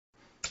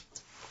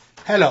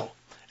Hello,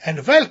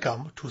 and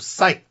welcome to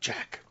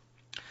Sitejac.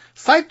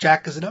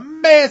 Sitejac is an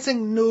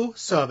amazing new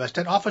service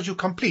that offers you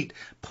complete,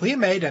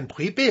 pre-made and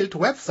pre-built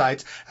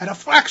websites at a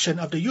fraction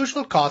of the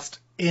usual cost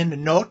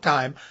in no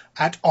time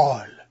at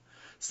all.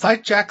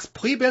 Sitejac's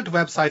pre-built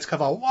websites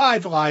cover a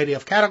wide variety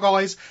of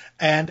categories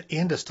and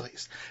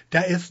industries.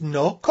 There is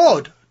no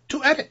code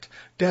to edit.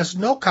 There's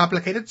no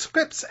complicated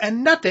scripts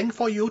and nothing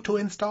for you to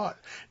install.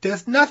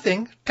 There's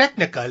nothing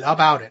technical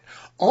about it.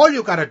 All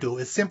you gotta do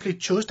is simply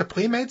choose the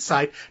pre-made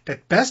site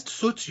that best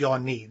suits your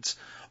needs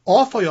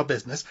or for your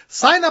business.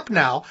 Sign up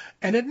now,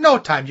 and in no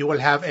time you will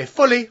have a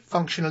fully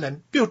functional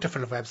and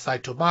beautiful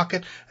website to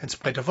market and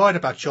spread the word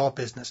about your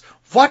business.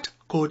 What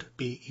could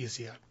be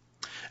easier?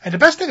 And the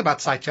best thing about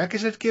Sitejac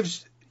is it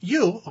gives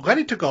you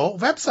ready-to-go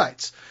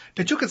websites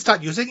that you can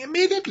start using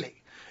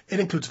immediately. It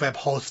includes web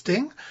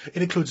hosting,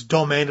 it includes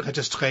domain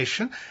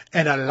registration,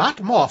 and a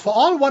lot more for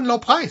all one low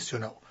price,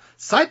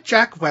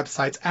 Sitejac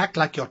websites act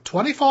like your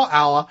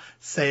 24-hour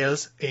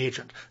sales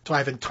agent,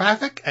 driving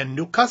traffic and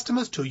new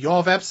customers to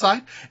your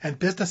website and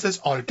businesses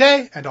all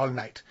day and all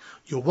night.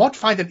 You won't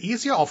find an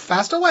easier or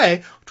faster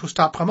way to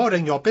start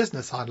promoting your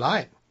business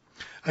online.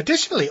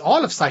 Additionally,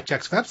 all of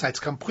Sitejac's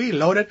websites come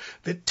preloaded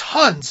with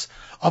tons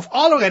of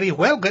already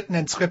well-written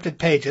and scripted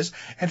pages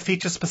and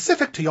features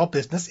specific to your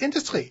business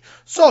industry,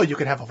 so you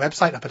can have a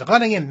website up and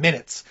running in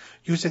minutes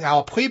using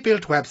our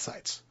pre-built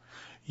websites.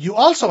 You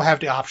also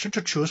have the option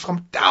to choose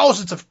from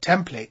thousands of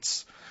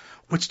templates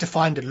which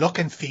define the look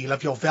and feel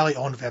of your very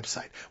own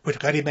website,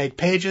 with ready-made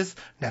pages,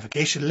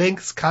 navigation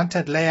links,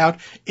 content layout,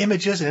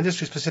 images, and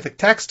industry-specific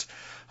text.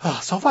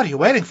 So what are you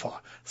waiting for?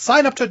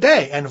 Sign up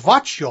today and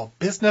watch your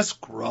business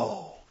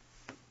grow.